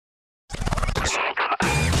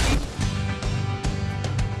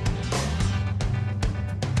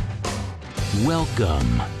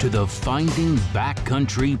Welcome to the Finding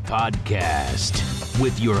Backcountry Podcast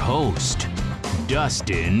with your host,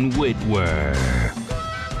 Dustin Whitwer.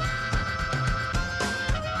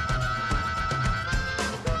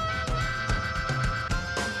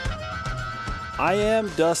 I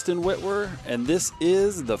am Dustin Whitwer, and this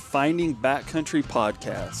is the Finding Backcountry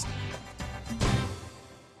Podcast.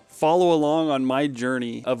 Follow along on my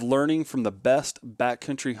journey of learning from the best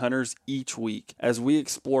backcountry hunters each week as we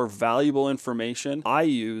explore valuable information I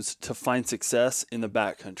use to find success in the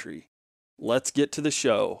backcountry. Let's get to the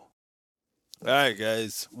show. All right,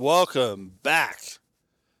 guys, welcome back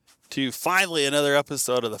to finally another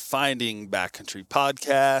episode of the Finding Backcountry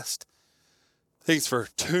Podcast. Thanks for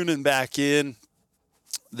tuning back in.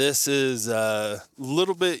 This is a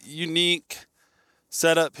little bit unique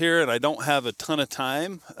setup here, and I don't have a ton of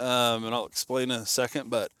time, and I'll explain in a second,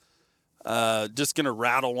 but just going to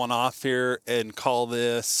rattle one off here and call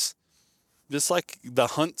this just like the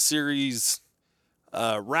hunt series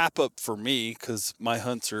wrap up for me, because my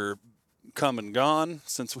hunts are come and gone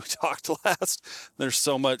since we talked last. There's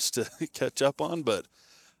so much to catch up on, but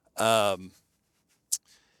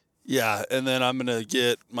yeah, and then I'm going to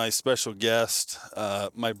get my special guest,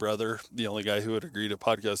 my brother, the only guy who would agree to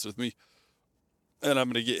podcast with me. And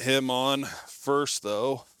I'm going to get him on first,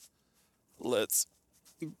 though. Let's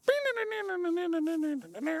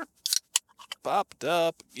pop it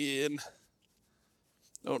up again.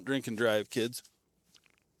 Don't drink and drive, kids.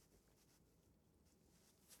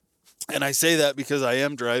 And I say that because I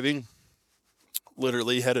am driving,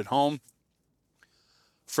 literally headed home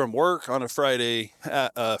from work on a Friday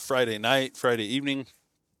night, Friday evening.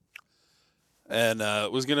 And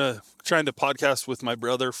was trying to podcast with my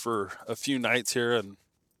brother for a few nights here, and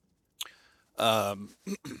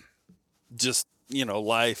just,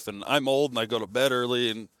 life. And I'm old and I go to bed early,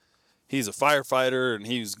 and he's a firefighter and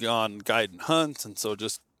he's gone guiding hunts, and so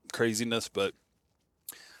just craziness. But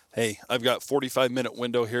hey, I've got 45-minute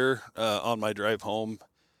window here on my drive home,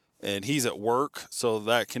 and he's at work, so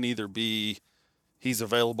that can either be he's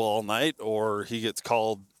available all night or he gets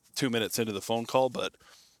called 2 minutes into the phone call. But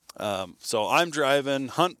so I'm driving,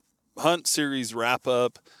 hunt series wrap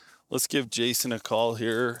up. Let's give Jason a call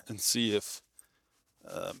here and see if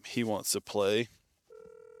he wants to play.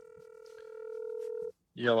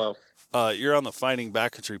 Yellow. You're on the Finding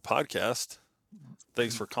Backcountry Podcast.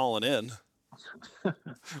 Thanks for calling in.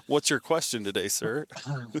 What's your question today, sir?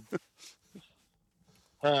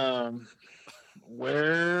 Where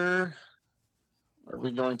are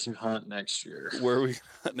we going to hunt next year? Where are we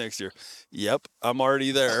next year? Yep, I'm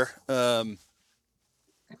already there. Oh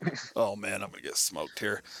man, I'm gonna get smoked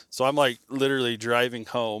here. So I'm like literally driving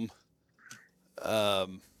home. I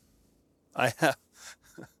have.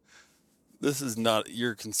 This is not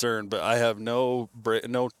your concern, but I have no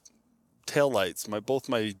tail lights. Both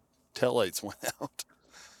my tail lights went out,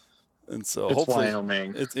 and so it's hopefully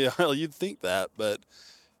Wyoming. You'd think that, but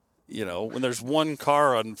when there's one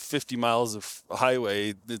car on 50 miles of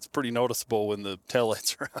highway, it's pretty noticeable when the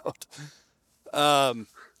taillights are out.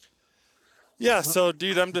 Yeah, so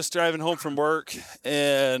dude, I'm just driving home from work,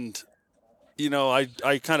 and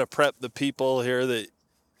I kind of prepped the people here that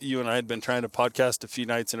you and I had been trying to podcast a few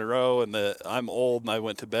nights in a row, and that I'm old and I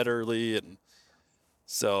went to bed early, and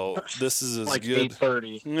so this is as like good.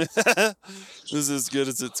 8:30. This is as good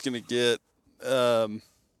as it's gonna get.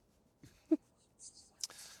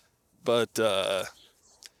 But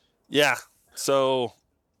yeah, so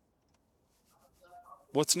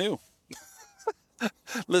what's new?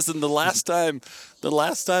 Listen, the last time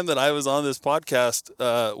that I was on this podcast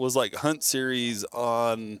was like hunt series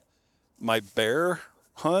on my bear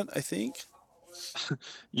hunt, I think.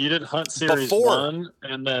 You did hunt series Before. 1,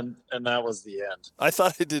 and that was the end. I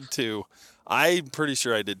thought I did too. I'm pretty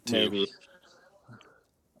sure I did too. Maybe.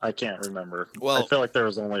 I can't remember. Well, I feel like there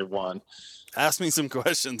was only one. Ask me some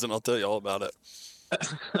questions and I'll tell you all about it.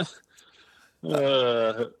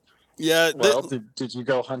 Yeah. Well, did you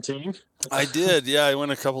go hunting? I did. Yeah, I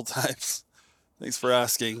went a couple times. Thanks for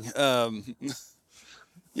asking.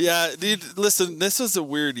 Yeah, dude, listen, this was a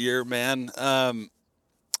weird year, man. I'll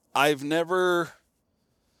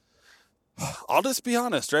just be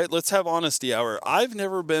honest, right? Let's have honesty hour. I've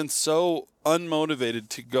never been so unmotivated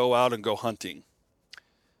to go out and go hunting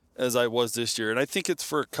as I was this year. And I think it's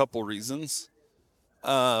for a couple reasons.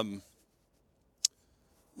 Hunting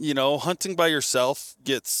by yourself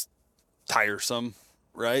gets tiresome,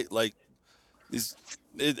 right? Like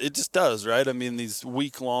it just does, right? I mean, these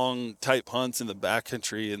week-long type hunts in the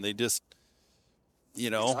backcountry, and they just,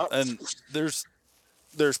 and there's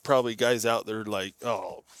probably guys out there like,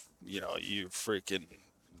 oh, you freaking,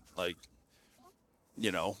 like,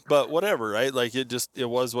 but whatever, right? Like it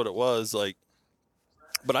was what it was. Like,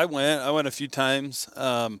 but I went a few times.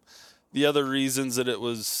 The other reasons that it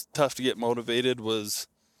was tough to get motivated was,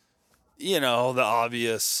 the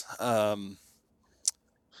obvious, Not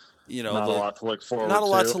a lot to look forward to. Not a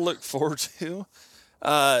lot to look forward to.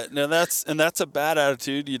 Now that's a bad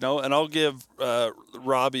attitude, and I'll give,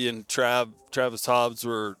 Robbie and Travis Hobbs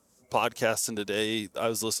were podcasting today. I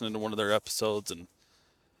was listening to one of their episodes, and,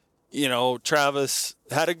 Travis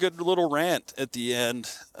had a good little rant at the end,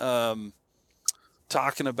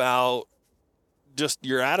 talking about just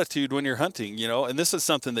your attitude when you're hunting, and this is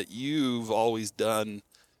something that you've always done,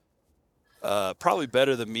 probably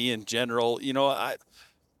better than me in general.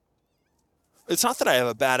 It's not that I have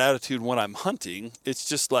a bad attitude when I'm hunting. It's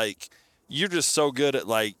just like, you're just so good at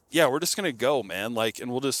like, yeah, we're just going to go, man. Like, and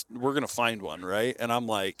we're going to find one. Right. And I'm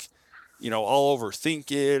like, I'll overthink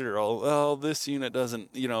it, or this unit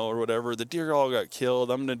doesn't, or whatever. The deer all got killed.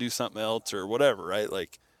 I'm going to do something else or whatever. Right.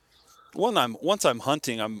 Like, once I'm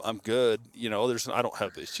hunting, I'm good. I don't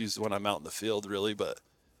have issues when I'm out in the field really, but,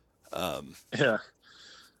 yeah.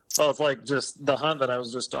 So it's like just the hunt that I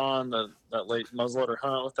was just on, that late muzzleloader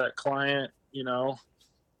hunt with that client,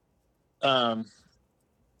 I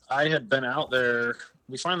had been out there.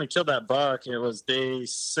 We finally killed that buck. It was day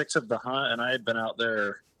 6 of the hunt, and I had been out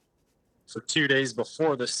there for 2 days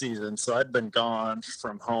before the season. So I'd been gone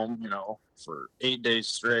from home, for 8 days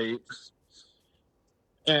straight.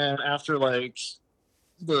 And after like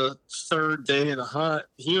the 3rd day of the hunt,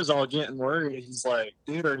 he was all getting worried. He's like,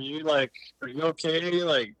 dude, are you okay?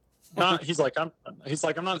 Like, he's like, I'm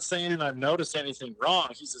not saying I've noticed anything wrong.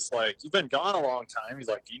 He's just like, you've been gone a long time. He's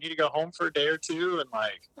like, do you need to go home for a day or two? And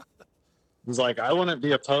like, he's like, I wouldn't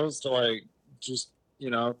be opposed to like, just,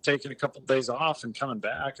 taking a couple of days off and coming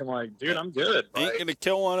back. I'm like, dude, I'm good. Ain't gonna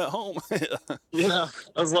kill one at home. Yeah.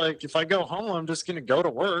 I was like, if I go home, I'm just going to go to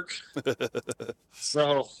work.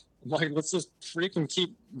 So I'm like, let's just freaking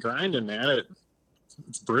keep grinding, man.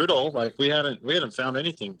 It's brutal. Like we hadn't found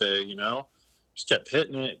anything big, just kept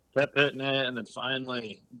hitting it, and then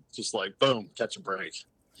finally just like, boom, catch a break.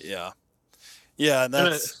 Yeah. Yeah. And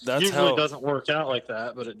that's usually how doesn't work out like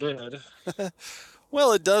that, but it did.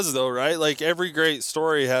 Well, it does though, right? Like every great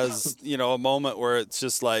story has, a moment where it's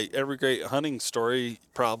just like, every great hunting story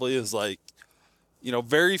probably is like,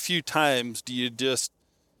 very few times do you just,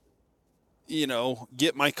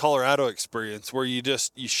 get my Colorado experience where you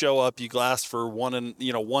show up, you glass for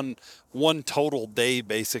one total day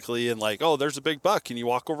basically. And like, oh, there's a big buck, and you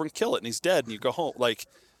walk over and kill it and he's dead and you go home. Like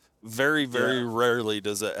very, very rarely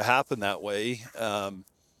does it happen that way.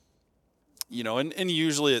 And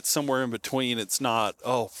usually it's somewhere in between. It's not,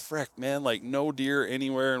 oh, frick, man, like no deer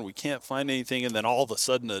anywhere and we can't find anything. And then all of a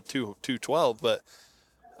sudden a 212. But,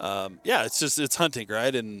 it's hunting,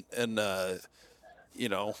 right? And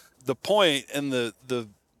the point and the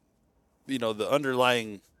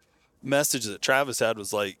underlying message that Travis had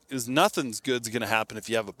was like, is nothing's good's going to happen if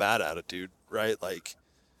you have a bad attitude, right? Like,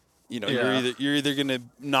 you're either going to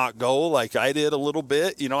not go like I did a little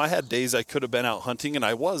bit. I had days I could have been out hunting and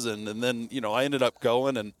I wasn't. And then, I ended up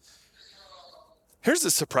going. And here's the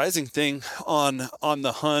surprising thing on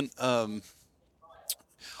the hunt.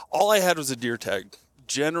 All I had was a deer tag,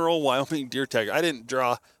 general Wyoming deer tag. I didn't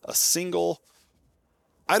draw a single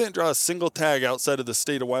tag outside of the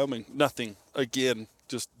state of Wyoming. Nothing. Again,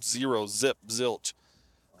 just zero, zip, zilch.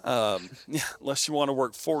 Unless you want to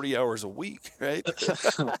work 40 hours a week, right?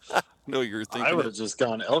 No, you're thinking. I would have just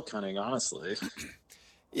gone elk hunting, honestly.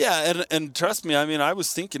 Yeah, and trust me, I mean, I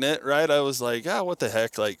was thinking it, right? I was like, what the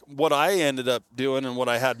heck? Like, what I ended up doing and what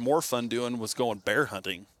I had more fun doing was going bear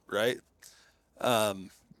hunting, right? And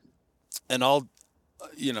I'll,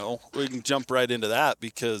 we can jump right into that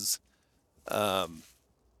because, what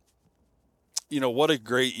a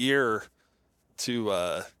great year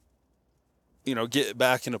to, get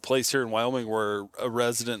back in a place here in Wyoming where a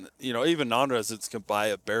resident, even non-residents can buy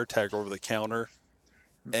a bear tag over the counter.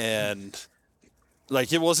 And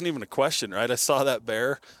like, it wasn't even a question, right? I saw that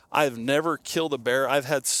bear. I've never killed a bear. I've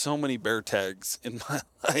had so many bear tags in my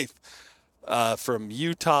life, from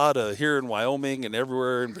Utah to here in Wyoming and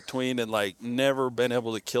everywhere in between, and like never been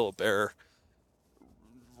able to kill a bear.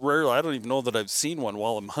 Rarely. I don't even know that I've seen one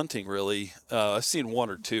while I'm hunting really. I've seen one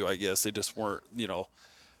or two, I guess. They just weren't,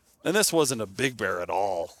 and this wasn't a big bear at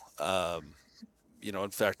all.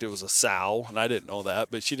 In fact, it was a sow, and I didn't know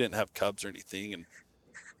that, but she didn't have cubs or anything. And,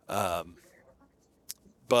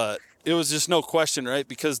 but it was just no question, right?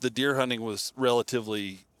 Because the deer hunting was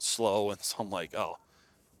relatively slow. And so I'm like, oh,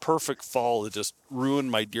 perfect fall to just ruin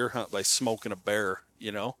my deer hunt by smoking a bear,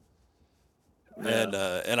 And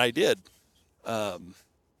I did.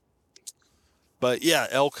 But yeah,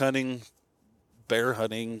 elk hunting, bear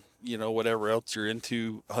hunting, whatever else you're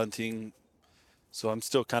into hunting. So I'm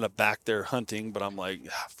still kind of back there hunting, but I'm like,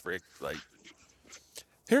 frick, like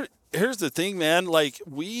here's the thing, man. Like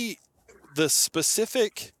the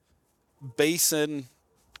specific basin,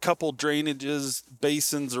 couple drainages,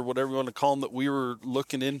 basins, or whatever you want to call them that we were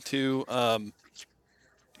looking into.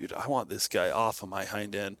 Dude, I want this guy off of my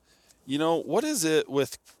hind end. What is it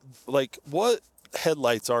with, like, what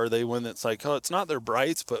headlights are they when it's like, oh, it's not their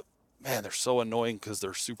brights, but man, they're so annoying because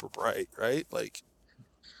they're super bright, right? Like,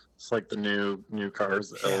 it's like the new cars,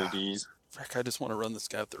 the LEDs. Frick, I just want to run this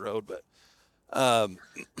guy up the road, but I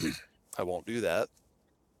won't do that.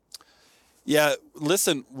 Yeah,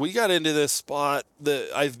 listen, we got into this spot that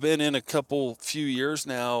I've been in a few years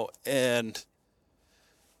now, and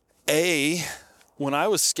when I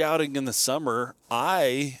was scouting in the summer,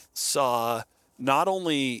 I saw not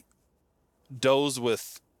only does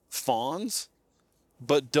with fawns,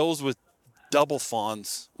 but does with double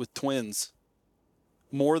fawns, with twins,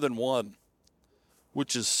 more than one,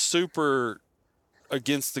 which is super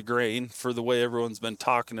against the grain for the way everyone's been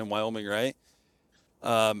talking in Wyoming, right?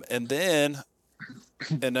 And then,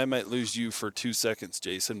 and I might lose you for 2 seconds,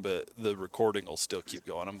 Jason, but the recording will still keep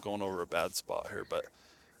going. I'm going over a bad spot here, but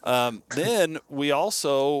then we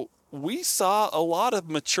saw a lot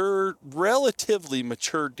of relatively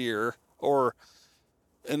mature deer,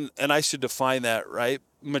 and I should define that, right?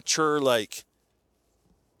 Mature, like,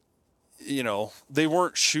 they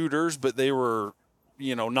weren't shooters, but they were,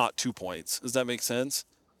 not 2 points. Does that make sense?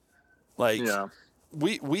 Like, yeah.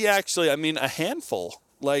 We actually, I mean, a handful,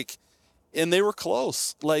 like, and they were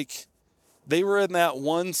close. Like, they were in that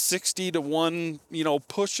 160 to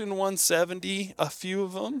pushing 170, a few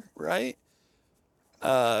of them, right?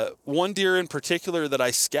 One deer in particular that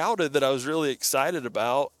I scouted that I was really excited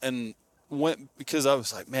about and went because I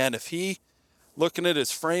was like, man, if he, looking at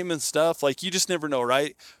his frame and stuff, like, you just never know,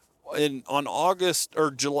 right? And on August or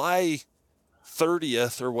July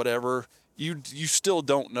 30th or whatever, you still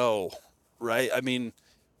don't know, right? I mean,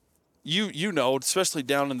 especially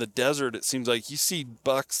down in the desert, it seems like you see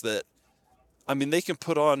bucks that, I mean, they can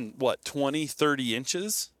put on, 20, 30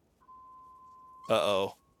 inches?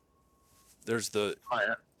 Uh-oh. There's the...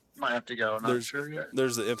 Might have to go. I'm not sure yet.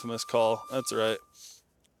 There's the infamous call. That's all right.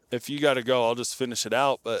 If you got to go, I'll just finish it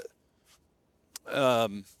out. But,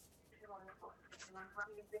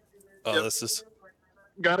 Yep. This is...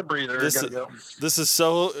 Got a breather. Gotta go. This is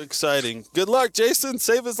so exciting. Good luck, Jason.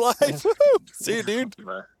 Save his life. See you, dude.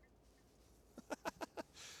 Bye.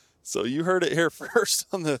 So you heard it here first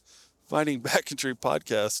on the Finding Backcountry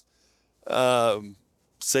podcast.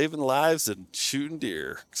 Saving lives and shooting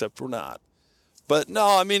deer, except we're not. But no,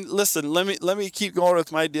 I mean, listen, let me keep going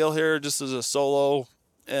with my deal here just as a solo.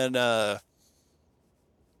 And, so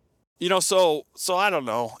I don't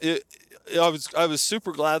know. I was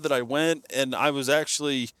super glad that I went, and I was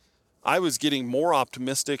getting more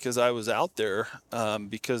optimistic as I was out there,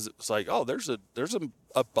 because it was like, oh, there's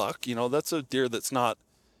a buck, that's a deer that's not,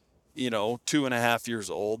 2.5 years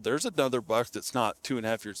old. There's another buck that's not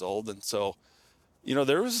 2.5 years old. And so,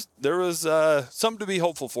 there was something to be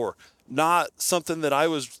hopeful for, not something that I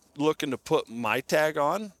was looking to put my tag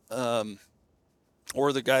on,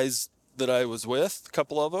 or the guys that I was with, a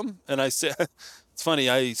couple of them. And I said, it's funny,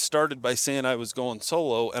 I started by saying I was going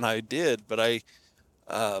solo, and I did, but I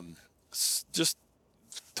just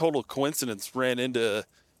total coincidence ran into,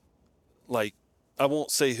 like, I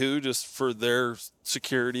won't say who, just for their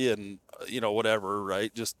security and, whatever,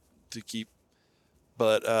 right? Just to keep,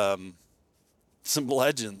 but some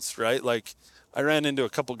legends, right? Like, I ran into a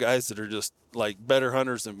couple guys that are just, like, better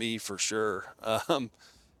hunters than me for sure,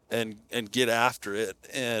 and get after it.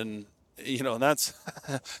 And, that's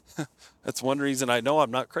that's one reason I know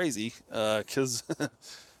I'm not crazy, because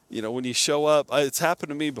when you show up, it's happened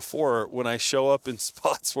to me before when I show up in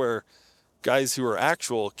spots where guys who are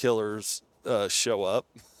actual killers show up.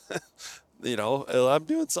 I'm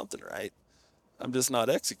doing something right. I'm just not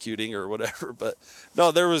executing or whatever. But no,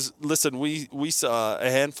 listen, we saw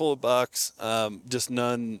a handful of bucks, just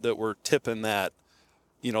none that were tipping that,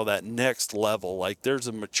 that next level. Like, there's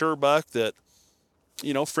a mature buck that,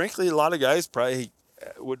 frankly, a lot of guys probably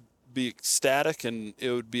would be ecstatic, and it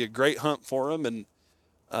would be a great hunt for them. And,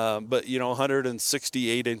 but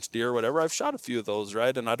 168-inch deer, whatever, I've shot a few of those,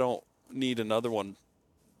 right? And I don't need another one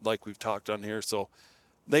like we've talked on here. So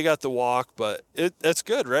they got the walk, but that's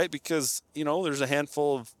good, right? Because, there's a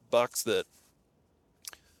handful of bucks that,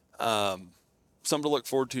 something to look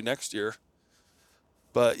forward to next year.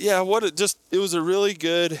 But yeah, it was a really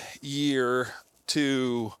good year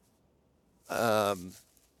to,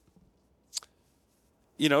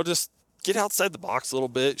 just get outside the box a little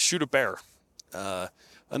bit, shoot a bear.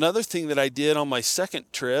 Another thing that I did on my second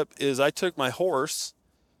trip is I took my horse,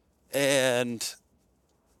 and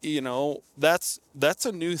that's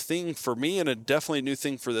a new thing for me, and a definitely new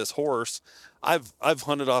thing for this horse. I've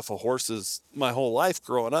hunted off of horses my whole life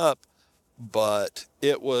growing up, but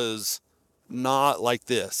it was not like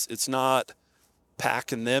this. It's not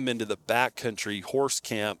packing them into the backcountry horse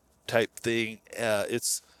camp type thing.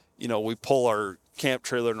 It's, we pull our camp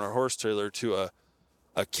trailer and our horse trailer to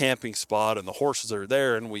a camping spot, and the horses are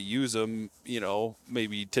there, and we use them,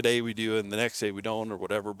 maybe today we do and the next day we don't or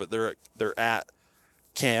whatever, but they're at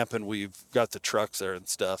camp, and we've got the trucks there and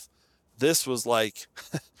stuff. This was like,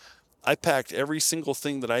 I packed every single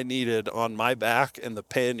thing that I needed on my back and the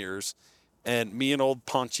panniers, and me and old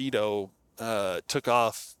Ponchito took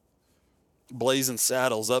off blazing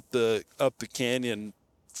saddles up the canyon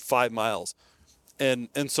 5 miles. And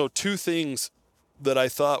so two things that I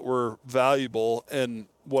thought were valuable, and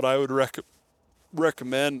what I would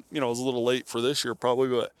recommend, it was a little late for this year probably,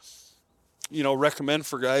 but recommend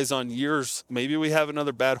for guys on years, maybe we have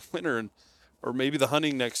another bad winter, or maybe the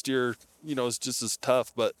hunting next year, is just as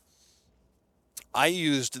tough. But I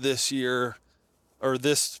used this year, or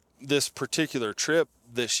this particular trip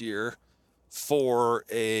this year, for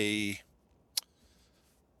an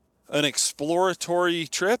exploratory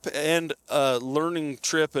trip and a learning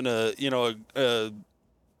trip, and a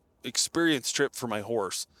experience trip for my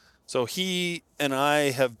horse. So he and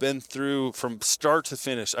I have been through from start to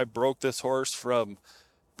finish. I broke this horse from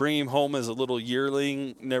bringing him home as a little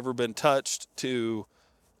yearling, never been touched, to,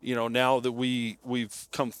 now that we've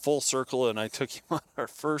come full circle, and I took him on our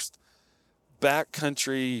first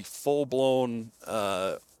backcountry full-blown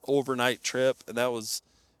overnight trip, and that was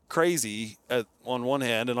crazy on one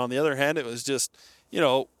hand, and on the other hand, it was just,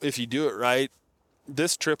 if you do it right,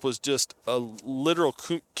 this trip was just a literal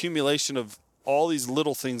accumulation of all these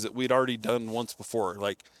little things that we'd already done once before.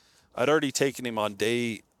 Like, I'd already taken him on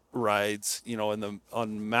day rides,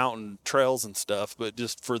 on mountain trails and stuff, but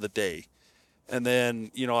just for the day. And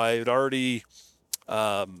then, I had already,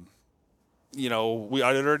 I had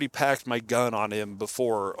already packed my gun on him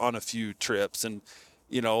before on a few trips, and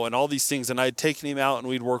and all these things. And I'd taken him out, and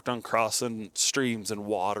we'd worked on crossing streams and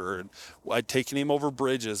water, and I'd taken him over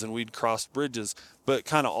bridges, and we'd crossed bridges, but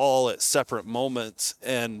kind of all at separate moments.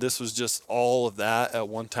 And this was just all of that at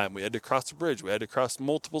one time. We had to cross a bridge. We had to cross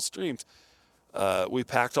multiple streams. We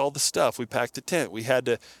packed all the stuff. We packed the tent. We had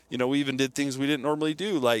to, we even did things we didn't normally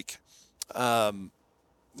do. Like, I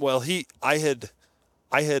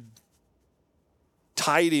had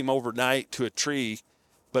tied him overnight to a tree,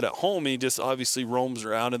 but at home, he just obviously roams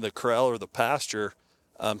around in the corral or the pasture.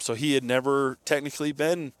 So he had never technically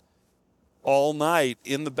been all night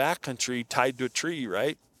in the backcountry tied to a tree,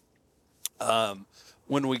 right?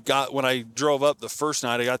 When I drove up the first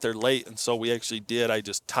night, I got there late. And so I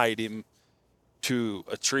just tied him to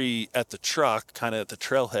a tree at the truck, kind of at the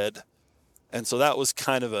trailhead. And so that was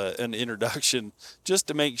kind of an introduction just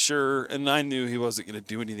to make sure. And I knew he wasn't going to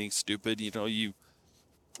do anything stupid.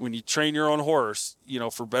 When you train your own horse,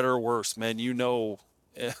 for better or worse, man, you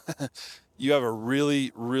have a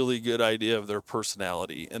really, really good idea of their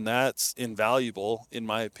personality, and that's invaluable in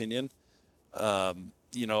my opinion.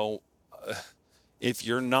 If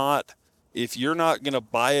you're not going to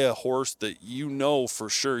buy a horse that for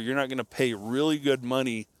sure, you're not going to pay really good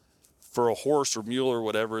money for a horse or mule or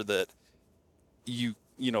whatever that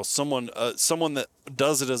someone that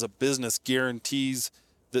does it as a business guarantees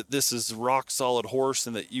that this is rock solid horse,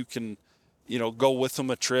 and that you can, go with them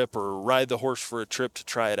a trip or ride the horse for a trip to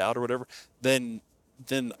try it out or whatever, then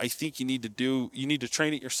I think you need to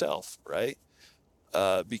train it yourself. Right.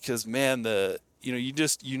 Because man,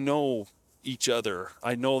 you know each other.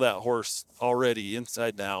 I know that horse already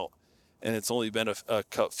inside and out, and it's only been a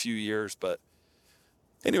few years, but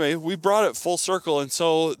anyway, we brought it full circle. And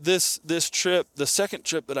so this trip, the second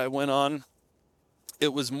trip that I went on,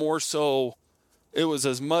 it was more so, it was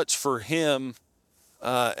as much for him,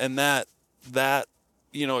 and that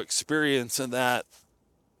experience, and that,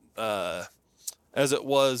 as it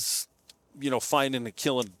was, finding and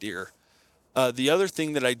killing a deer. The other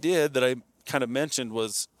thing that I did that I kind of mentioned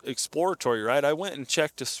was exploratory, right? I went and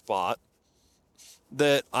checked a spot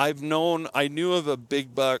that I knew of a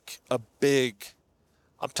big buck, I'm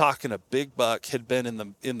talking a big buck had been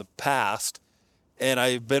in the past, and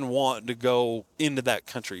I've been wanting to go into that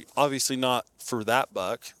country. Obviously not for that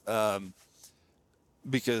buck,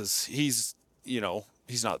 because he's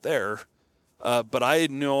not there. But I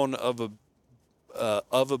had known of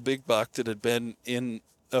a big buck that had been in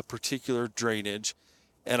a particular drainage,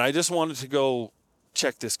 and I just wanted to go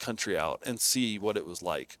check this country out and see what it was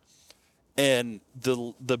like. And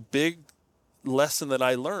the big lesson that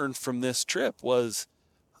I learned from this trip was,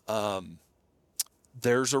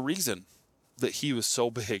 there's a reason that he was so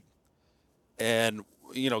big and,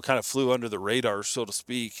 kind of flew under the radar, so to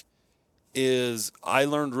speak. Is I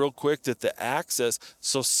learned real quick that the access,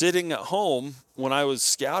 so sitting at home when I was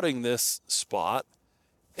scouting this spot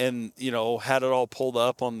and, had it all pulled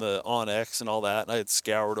up on the onX and all that, and I had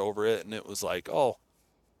scoured over it, and it was like, oh,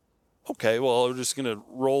 okay, well, we're just going to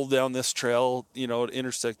roll down this trail,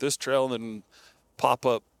 intersect this trail and then pop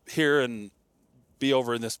up here and be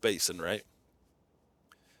over in this basin, right?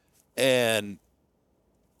 And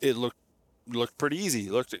it looked pretty easy,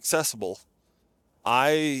 looked accessible.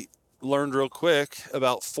 I learned real quick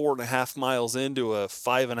about 4.5 miles into a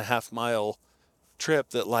 5.5 mile trip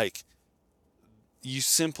that, like, you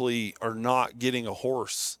simply are not getting a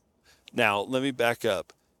horse. Now, let me back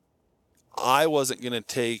up. I wasn't going to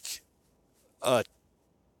take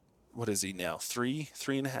what is he now?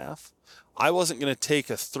 3.5? I wasn't going to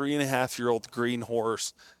take a 3.5-year-old green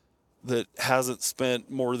horse that hasn't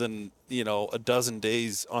spent more than, a dozen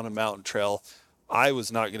days on a mountain trail. I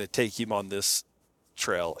was not going to take him on this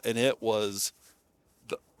trail. And it was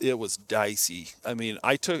dicey. I mean,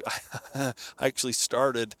 I actually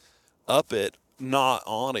started up it, not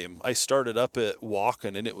on him. I started up it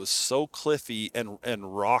walking, and it was so cliffy and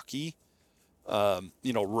rocky,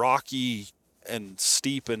 rocky and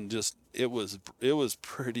steep, and just, it was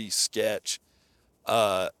pretty sketch.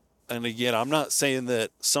 And again, I'm not saying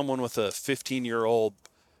that someone with a 15-year-old,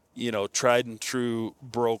 tried and true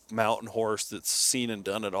broke mountain horse that's seen and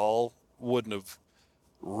done it all wouldn't have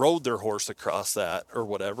rode their horse across that or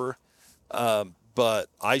whatever. But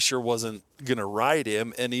I sure wasn't going to ride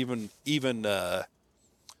him. And even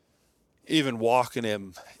walking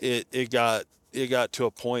him, it got to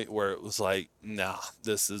a point where it was like, nah,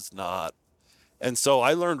 this is not. And so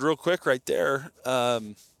I learned real quick right there,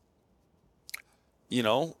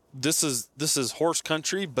 this is horse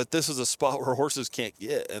country, but this is a spot where horses can't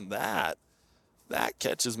get. And that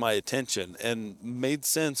catches my attention and made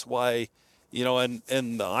sense why, and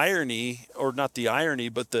the irony, or not the irony,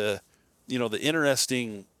 but the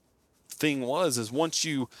interesting thing is once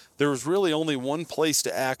there was really only one place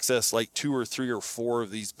to access like 2 or 3 or 4 of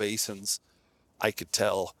these basins, I could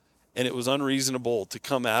tell. And it was unreasonable to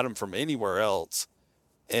come at them from anywhere else.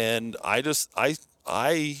 And I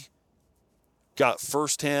got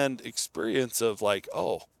firsthand experience of like,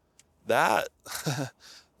 oh, that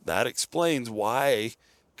that explains why.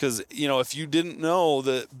 Because, if you didn't know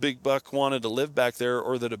that Big Buck wanted to live back there,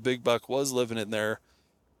 or that a big buck was living in there,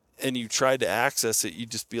 and you tried to access it,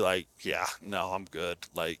 you'd just be like, yeah, no, I'm good.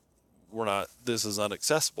 Like, this is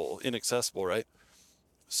inaccessible, right?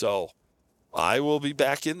 So I will be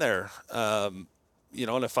back in there. And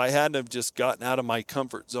if I hadn't have just gotten out of my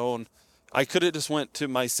comfort zone, I could have just went to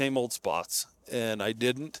my same old spots, and I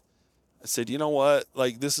didn't. I said, you know what?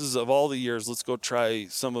 Like, this is, of all the years, let's go try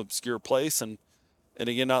some obscure place. And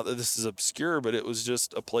again, not that this is obscure, but it was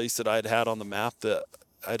just a place that I'd had on the map that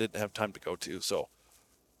I didn't have time to go to. So,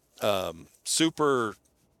 super,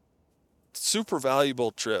 super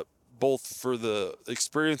valuable trip, both for the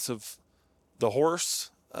experience of the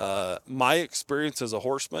horse, my experience as a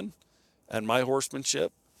horseman and my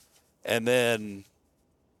horsemanship. And then,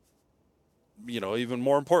 even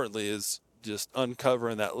more importantly, is just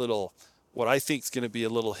uncovering that little, what I think is going to be a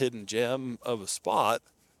little hidden gem of a spot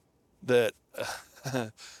that,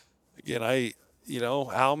 again,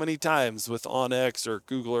 how many times with OnX or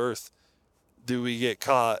Google Earth do we get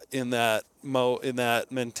caught in that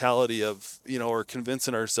mentality of, or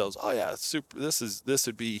convincing ourselves, oh yeah, super, this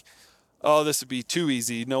would be too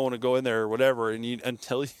easy, no one would go in there or whatever. And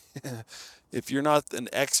until if you're not an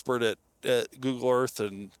expert at Google Earth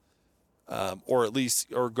and,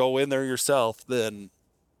 or go in there yourself, then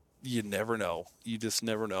you never know. You just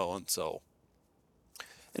never know. And so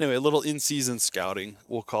anyway, a little in-season scouting,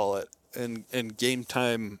 we'll call it, and game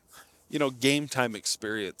time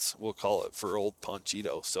experience, we'll call it, for old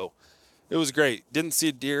Ponchito. So it was great. Didn't see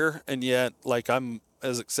a deer, and yet, like, I'm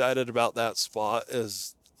as excited about that spot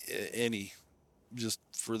as any, just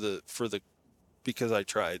because I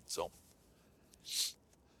tried. So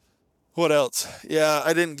what else? Yeah,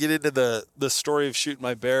 I didn't get into the story of shooting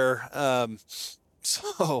my bear.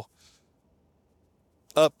 So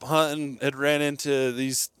up hunting, had ran into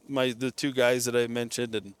the 2 guys that I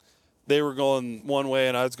mentioned, and they were going one way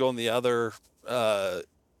and I was going the other. And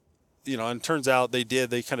it turns out they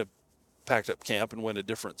kind of packed up camp and went a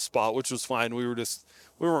different spot, which was fine. We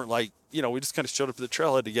weren't like, we just kind of showed up at the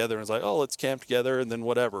trailhead together and was like, oh, let's camp together, and then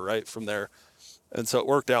whatever, right from there. And so it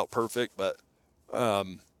worked out perfect. But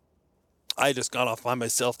I just got off by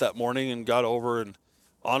myself that morning and got over and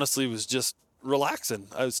honestly was just relaxing.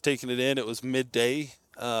 I was taking it in. It was midday.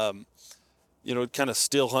 Kind of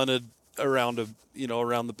still hunted around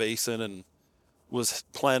around the basin and was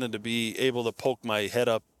planning to be able to poke my head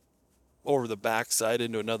up over the backside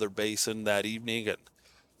into another basin that evening. And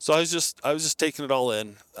so I was just taking it all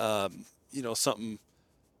in. Something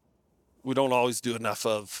we don't always do enough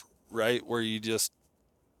of, right? Where you just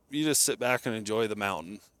sit back and enjoy the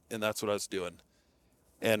mountain. And that's what I was doing.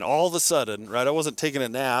 And all of a sudden, right, I wasn't taking a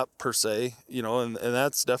nap per se, and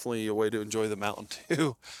that's definitely a way to enjoy the mountain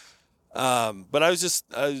too. But I was just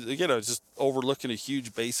overlooking a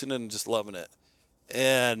huge basin and just loving it.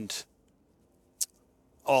 And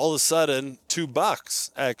all of a sudden, 2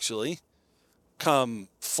 bucks actually come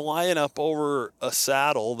flying up over a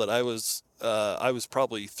saddle that I was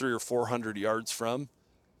probably 300 or 400 yards from.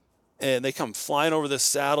 And they come flying over this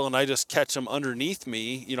saddle and I just catch them underneath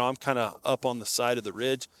me. I'm kind of up on the side of the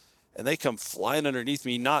ridge and they come flying underneath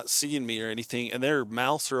me, not seeing me or anything. And their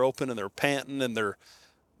mouths are open and they're panting and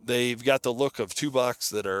they've got the look of 2 bucks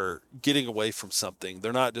that are getting away from something.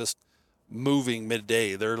 They're not just moving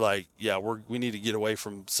midday. They're like, yeah, we need to get away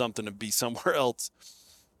from something and be somewhere else.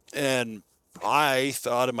 And I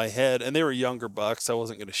thought in my head, and they were younger bucks. I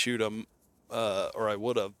wasn't going to shoot them, or I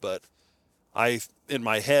would have, but in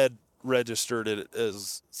my head, registered it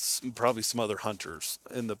as probably some other hunters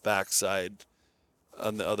in the backside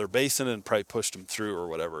on the other basin and probably pushed them through or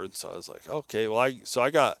whatever. And so I was like, okay, well, I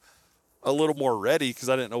got a little more ready because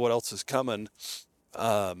I didn't know what else is coming.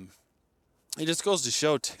 It just goes to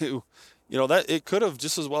show too, that it could have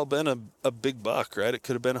just as well been a big buck, right? It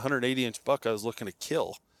could have been a 180-inch buck I was looking to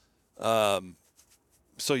kill.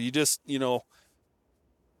 So you just, and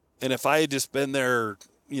if I had just been there,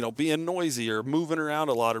 being noisy or moving around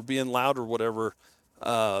a lot or being loud or whatever,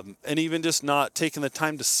 and even just not taking the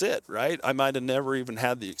time to sit, right? I might have never even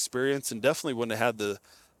had the experience and definitely wouldn't have had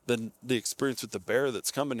the experience with the bear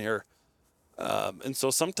that's coming here. And so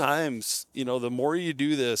sometimes, the more you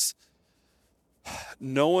do this,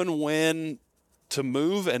 knowing when to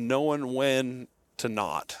move and knowing when to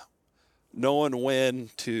not, knowing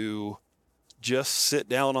when to just sit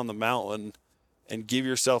down on the mountain and give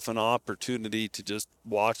yourself an opportunity to just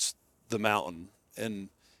watch the mountain and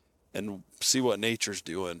see what nature's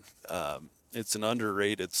doing. It's an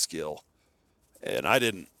underrated skill. And I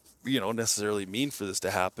didn't, necessarily mean for this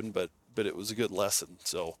to happen, but it was a good lesson.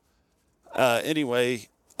 So, anyway,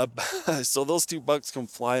 so those 2 bucks come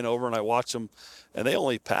flying over and I watch them and they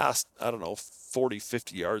only passed, 40,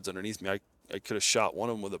 50 yards underneath me. I could have shot one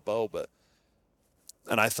of them with a bow,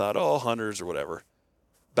 and I thought, oh, hunters or whatever.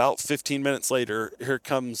 About 15 minutes later, here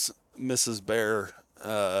comes Mrs. Bear,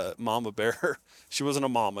 Mama Bear. She wasn't a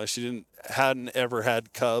mama. She hadn't ever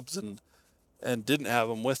had cubs and didn't have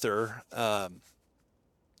them with her. Probably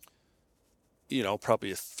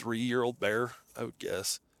a 3-year-old bear, I would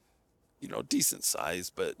guess. Decent size,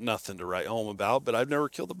 but nothing to write home about. But I've never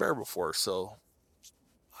killed a bear before, so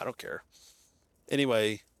I don't care.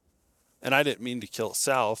 Anyway, and I didn't mean to kill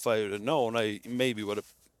Sal. If I would have known, I maybe would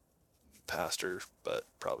have passed her, but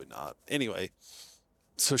probably not. Anyway,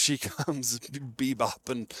 so she comes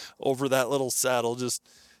bebopping over that little saddle, just,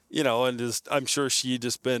 I'm sure she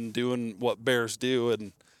just been doing what bears do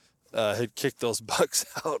and had kicked those bucks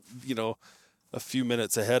out, a few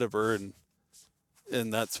minutes ahead of her,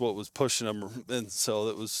 and that's what was pushing them. And so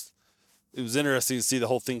it was interesting to see the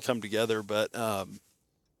whole thing come together. But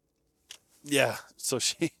yeah, so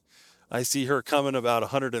I see her coming about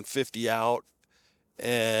 150 out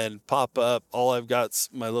and pop up. All I've got's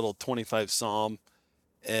my little 25 Psalm,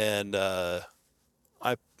 and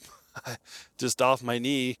I just off my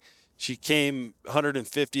knee. She came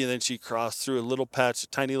 150 and then she crossed through a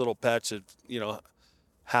tiny little patch of,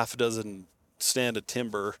 half a dozen stand of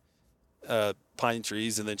timber, pine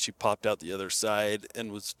trees. And then she popped out the other side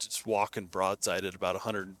and was just walking broadside at about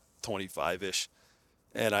 125-ish.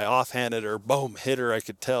 And I offhanded her, boom, hit her. I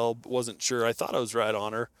could tell, wasn't sure. I thought I was right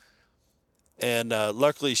on her. And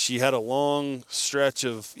luckily she had a long stretch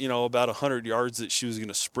of, about 100 yards that she was going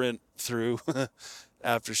to sprint through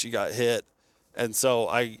after she got hit. And so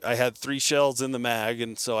I had 3 shells in the mag.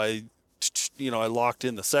 And so I locked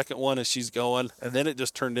in the second one as she's going. And then it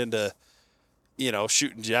just turned into,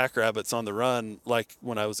 shooting jackrabbits on the run like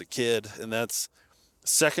when I was a kid. And that's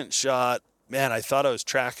second shot. Man, I thought I was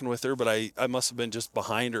tracking with her, but I must have been just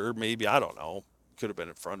behind her. Maybe, I don't know. Could have been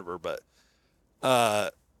in front of her. But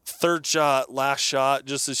third shot, last shot,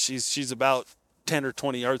 just as she's about 10 or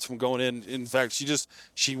 20 yards from going in. In fact,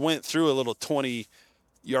 she went through a little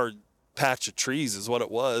 20-yard patch of trees is what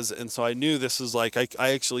it was. And so I knew this was like, I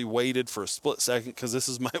actually waited for a split second because this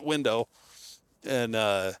is my window. And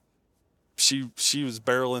she was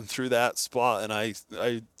barreling through that spot, and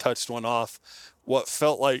I touched one off what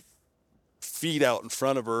felt like feet out in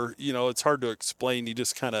front of her. You know, it's hard to explain. You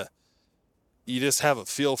just have a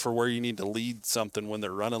feel for where you need to lead something when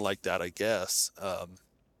they're running like that, I guess.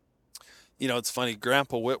 You know, it's funny.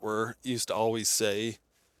 Grandpa Whitwer used to always say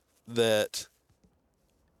that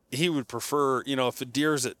he would prefer, you know, if a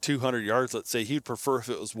deer's at 200 yards, let's say, he'd prefer if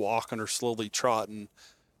it was walking or slowly trotting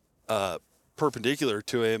perpendicular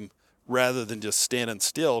to him rather than just standing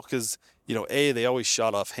still. Because, you know, A, they always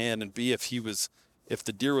shot off hand, and B, if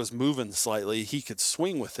the deer was moving slightly, he could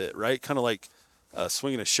swing with it, right? Kind of like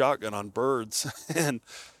swinging a shotgun on birds. And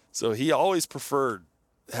so he always preferred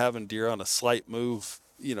having deer on a slight move,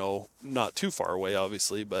 you know, not too far away,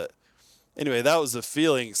 obviously. But anyway, that was the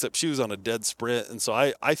feeling, except she was on a dead sprint. And so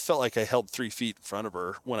I felt like I held 3 feet in front of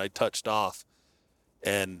her when I touched off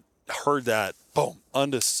and heard that, boom,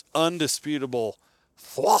 undisputable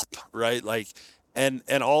thwop, right? Like, and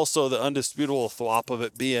also the undisputable thwop of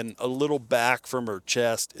it being a little back from her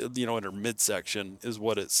chest, you know, in her midsection is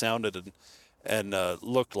what it sounded and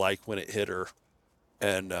looked like when it hit her.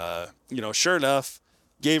 And, you know, sure enough,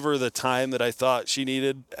 gave her the time that I thought she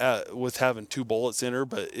needed with having 2 bullets in her,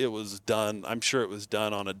 but it was done. I'm sure it was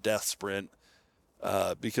done on a death sprint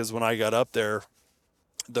because when I got up there,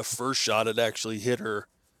 the first shot had actually hit her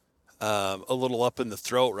a little up in the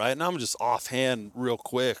throat, right? And I'm just offhand real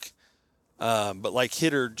quick, but like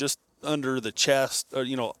hit her just under the chest, or,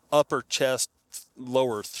 you know, upper chest,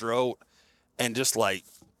 lower throat, and just like,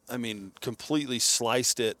 I mean, completely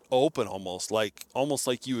sliced it open, almost like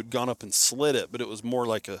you had gone up and slit it, but it was more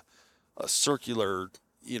like a circular,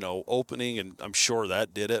 you know, opening. And I'm sure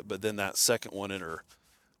that did it. But then that second one in her,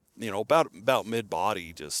 you know, about mid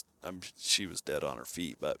body, she was dead on her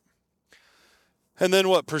feet. And then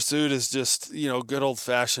what pursued is just, you know, good old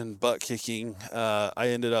fashioned butt kicking. I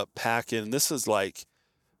ended up packing, this is like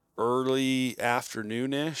early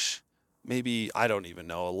afternoonish, maybe, I don't even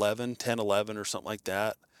know, 10, 11 or something like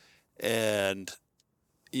that. And,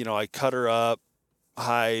 you know, I cut her up,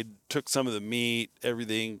 hide, took some of the meat,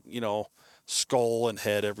 everything, you know, skull and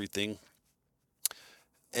head, everything,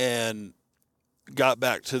 and got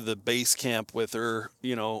back to the base camp with her,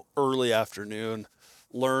 you know, early afternoon.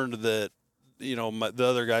 Learned that, you know, the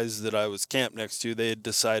other guys that I was camped next to, they had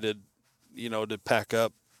decided, you know, to pack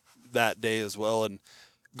up that day as well and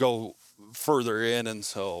go further in. And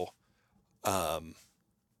so,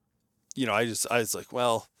 you know, I was like,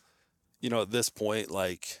 well, you know, at this point,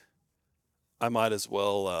 like, I might as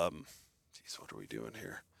well, geez, what are we doing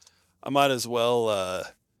here? I might as well,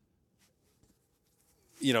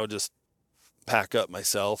 you know, just pack up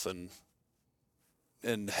myself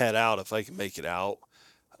and head out if I can make it out.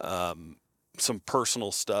 Some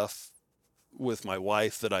personal stuff with my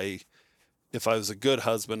wife that if I was a good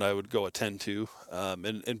husband, I would go attend to,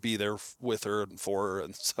 and be there with her and for her.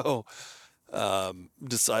 And so,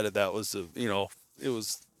 decided that was it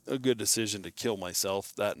was a good decision to kill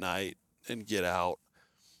myself that night and get out,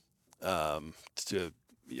 to,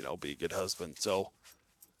 you know, be a good husband. So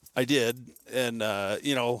I did. And,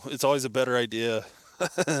 you know, it's always a better idea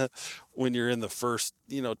when you're in the first,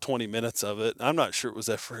 you know, 20 minutes of it. I'm not sure it was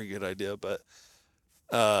ever a good idea, but,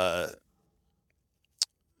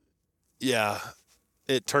 yeah,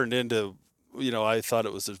 it turned into, you know, I thought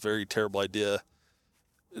it was a very terrible idea.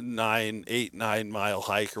 9 mile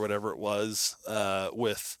hike or whatever it was,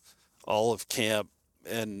 with all of camp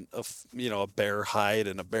and you know, a bear hide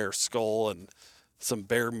and a bear skull and some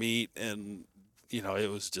bear meat. And, you know, it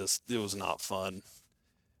was not fun.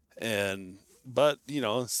 But, you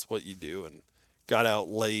know, it's what you do. And got out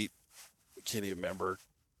late, can't even remember,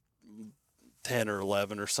 10 or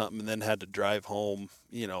 11 or something, and then had to drive home,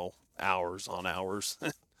 you know, hours on hours.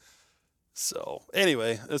 So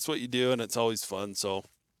anyway, that's what you do, and it's always fun. So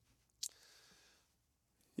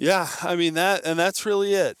yeah, I mean, that's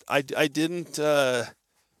really it. I didn't,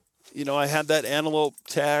 you know, I had that antelope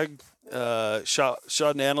tag, shot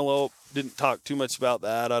an antelope, didn't talk too much about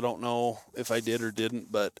that. I don't know if I did or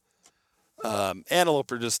didn't, but,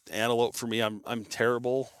 antelope are just antelope for me. I'm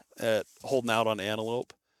terrible at holding out on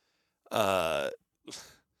antelope.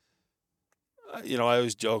 You know, I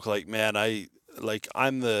always joke like, man,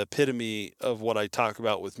 I'm the epitome of what I talk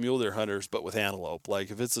about with mule deer hunters, but with antelope. Like,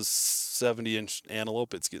 if it's a 70-inch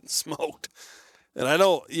antelope, it's getting smoked. And I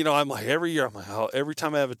don't, you know, I'm like, every year, I'm like, oh, every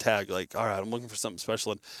time I have a tag, like, all right, I'm looking for something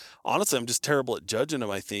special. And honestly, I'm just terrible at judging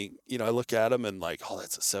them. I think, you know, I look at them and like, oh,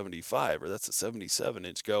 that's a 75 or that's a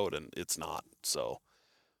 77-inch goat, and it's not. So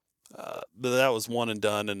But that was one and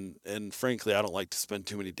done. And frankly, I don't like to spend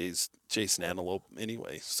too many days chasing antelope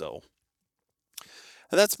anyway. So,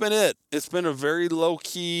 and that's been it. It's been a very low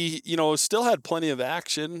key, still had plenty of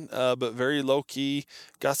action, but very low key.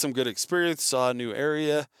 Got some good experience, saw a new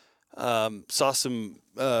area, saw some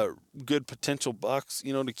good potential bucks,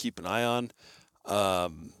 to keep an eye on.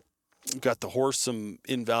 Got the horse some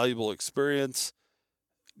invaluable experience.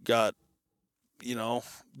 Got,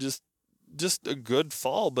 just a good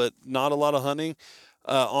fall, but not a lot of hunting.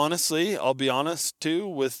 Honestly, I'll be honest too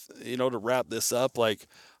with, to wrap this up, like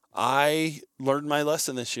I learned my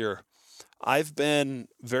lesson this year. I've been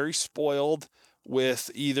very spoiled with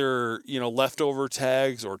either, leftover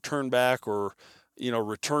tags or turn back or,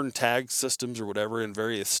 return tag systems or whatever in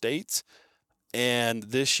various states. And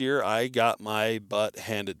this year I got my butt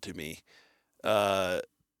handed to me.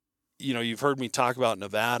 You've heard me talk about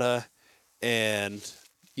Nevada, and,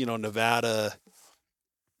 Nevada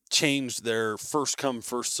changed their first come,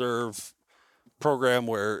 first serve program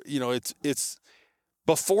where, it's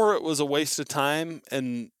before it was a waste of time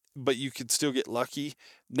but you could still get lucky.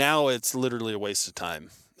 Now it's literally a waste of time.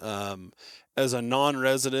 As a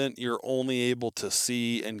non-resident, you're only able to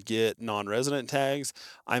see and get non-resident tags.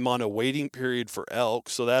 I'm on a waiting period for elk,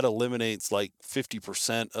 so that eliminates like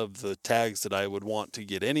 50% of the tags that I would want to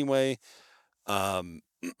get anyway. And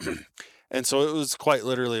so it was quite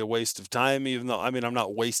literally a waste of time, even though, I'm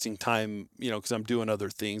not wasting time, because I'm doing other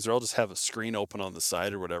things, or I'll just have a screen open on the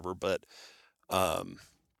side or whatever. But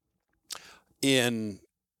in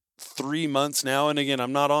 3 months now, and again,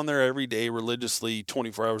 I'm not on there every day religiously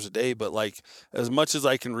 24 hours a day, but like as much as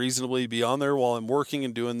I can reasonably be on there while I'm working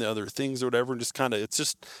and doing the other things or whatever, and just kind of, it's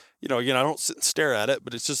just, again, I don't sit and stare at it,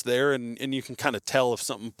 but it's just there, and you can kind of tell if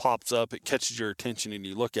something pops up, it catches your attention and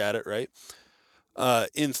you look at it, right?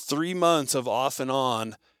 In 3 months of off and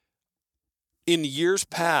on, in years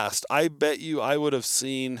past, I bet you I would have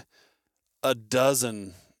seen a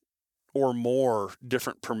dozen or more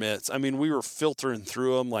different permits. We were filtering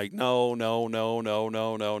through them like, no.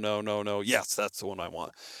 Yes, that's the one I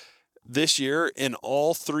want. This year, in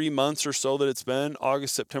all 3 months or so that it's been,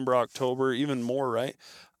 August, September, October, even more, right?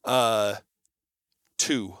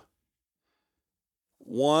 2.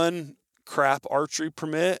 1 crap archery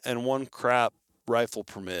permit and 1 crap rifle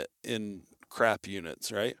permit in crap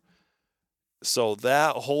units, right? So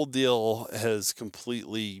that whole deal has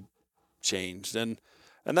completely changed, and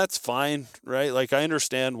that's fine, right? Like I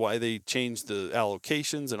understand why they changed the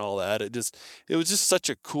allocations and all that. It was just such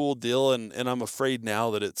a cool deal, and I'm afraid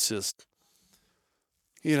now that it's just,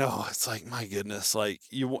 it's like, my goodness, like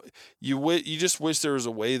you just wish there was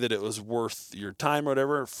a way that it was worth your time or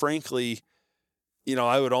whatever. Frankly,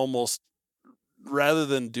 I would almost, rather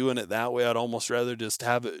than doing it that way, I'd almost rather just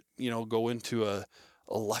have it, go into a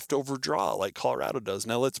leftover draw like Colorado does.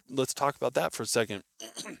 Now let's talk about that for a second.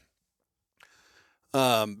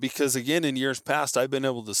 Because again, in years past, I've been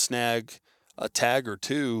able to snag a tag or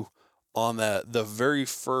two on the very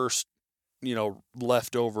first,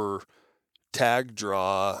 leftover tag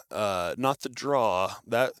draw, not the draw,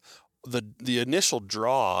 that the initial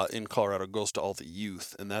draw in Colorado goes to all the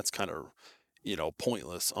youth, and that's kind of,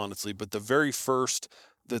 pointless, honestly. But the very first,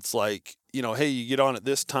 that's like, hey, you get on at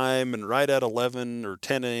this time, and right at 11 or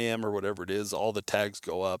 10 a.m. or whatever it is, all the tags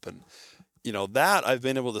go up. And, that I've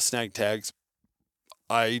been able to snag tags.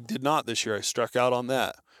 I did not this year. I struck out on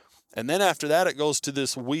that. And then after that, it goes to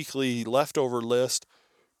this weekly leftover list,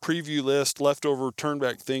 preview list, leftover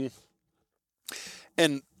turnback thing.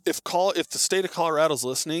 And if the state of Colorado's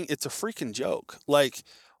listening, it's a freaking joke. Like,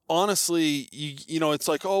 honestly, it's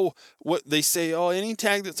like, what they say, any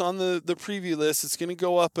tag that's on the preview list, it's going to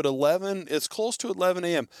go up at 11. It's close to 11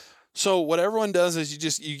 a.m. So what everyone does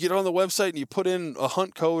is you get on the website and you put in a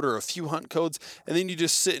hunt code or a few hunt codes, and then you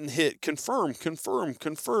just sit and hit confirm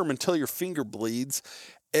until your finger bleeds.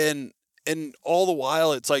 And all the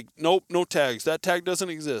while it's like, nope, no tags. That tag doesn't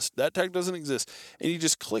exist. That tag doesn't exist. And you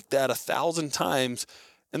just click that 1,000 times,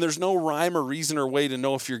 and there's no rhyme or reason or way to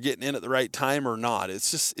know if you're getting in at the right time or not.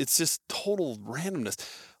 It's just total randomness.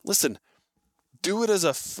 Listen, do it as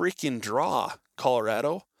a freaking draw,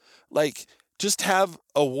 Colorado. Like, just have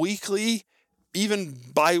a weekly, even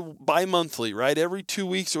bi-monthly, right? Every 2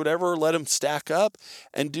 weeks or whatever, let them stack up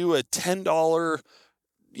and do a $10,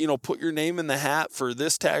 put your name in the hat for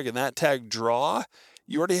this tag and that tag draw.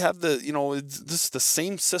 You already have this is the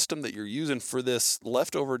same system that you're using for this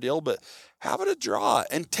leftover deal, but have it a draw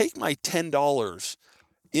and take my $10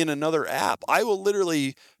 in another app. I would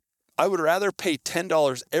rather pay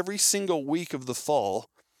 $10 every single week of the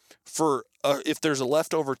fall for if there's a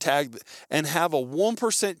leftover tag and have a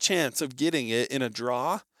 1% chance of getting it in a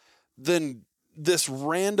draw than this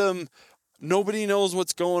random, nobody knows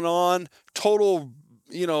what's going on, total,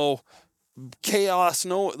 chaos,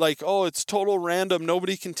 it's total random,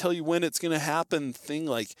 nobody can tell you when it's going to happen thing.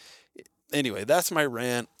 Anyway, that's my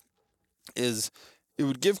rant. Is it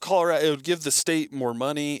would give Colorado, it would give the state more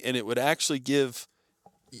money, and it would actually give,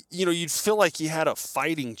 you'd feel like you had a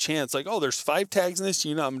fighting chance. There's 5 tags in this,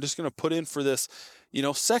 I'm just going to put in for this,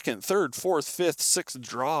 second, third, fourth, fifth, sixth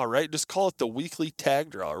draw, right? Just call it the weekly tag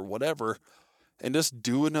draw or whatever, and just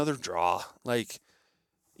do another draw.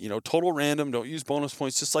 Total random, don't use bonus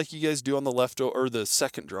points, just like you guys do on the or the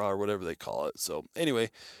second draw or whatever they call it. So anyway,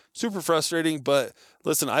 super frustrating, but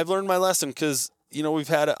listen, I've learned my lesson because,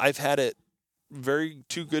 I've had it very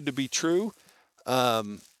too good to be true.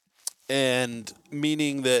 And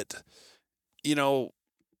meaning that,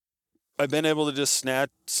 I've been able to just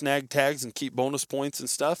snag tags and keep bonus points and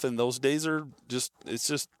stuff. And those days it's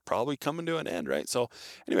just probably coming to an end. Right. So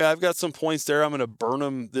anyway, I've got some points there. I'm going to burn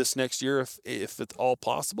them this next year if it's all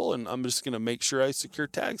possible. And I'm just going to make sure I secure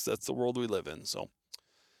tags. That's the world we live in. So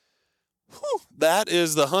that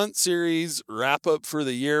is the hunt series wrap up for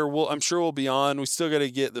the year. I'm sure we'll be on. We still got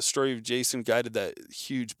to get the story of Jason guided that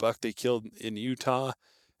huge buck they killed in Utah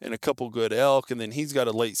and a couple good elk. And then he's got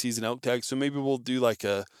a late season elk tag. So maybe we'll do like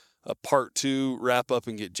a part 2 wrap up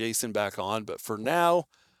and get Jason back on. But for now,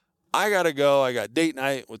 I got to go. I got date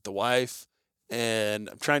night with the wife, and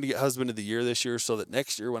I'm trying to get husband of the year this year so that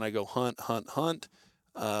next year when I go hunt,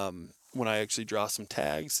 when I actually draw some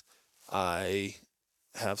tags, I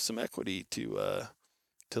have some equity to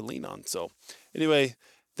lean on. So anyway,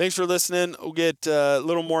 thanks for listening. We'll get a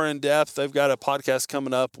little more in depth. I've got a podcast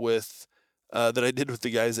coming up with that I did with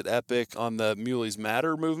the guys at Epic on the Muleys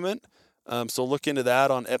Matter movement. So look into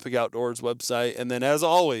that on Epic Outdoors website. And then as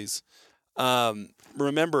always,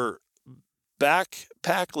 remember,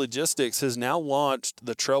 Backpack Logistics has now launched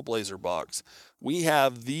the Trailblazer box. We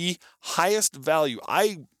have the highest value.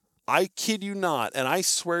 I kid you not, and I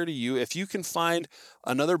swear to you, if you can find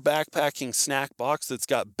another backpacking snack box that's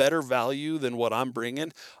got better value than what I'm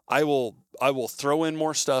bringing, I will throw in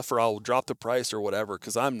more stuff, or I'll drop the price or whatever,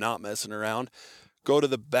 because I'm not messing around. Go to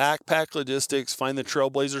the Backpack Logistics, find the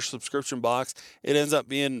Trailblazer subscription box. It ends up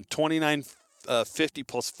being $29.50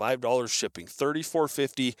 plus $5 shipping,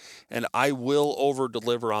 $34.50, and I will over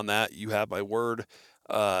deliver on that. You have my word.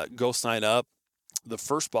 Go sign up. The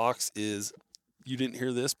first box is, you didn't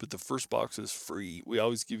hear this, but the first box is free. We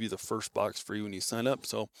always give you the first box free when you sign up.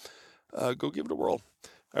 So go give it a whirl.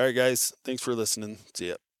 All right, guys. Thanks for listening. See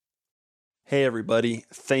ya. Hey, everybody.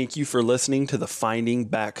 Thank you for listening to the Finding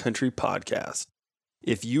Backcountry podcast.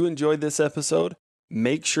 If you enjoyed this episode,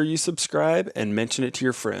 make sure you subscribe and mention it to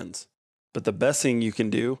your friends. But the best thing you can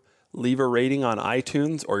do, leave a rating on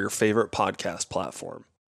iTunes or your favorite podcast platform.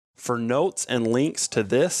 For notes and links to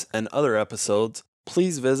this and other episodes,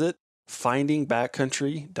 please visit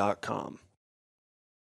findingbackcountry.com.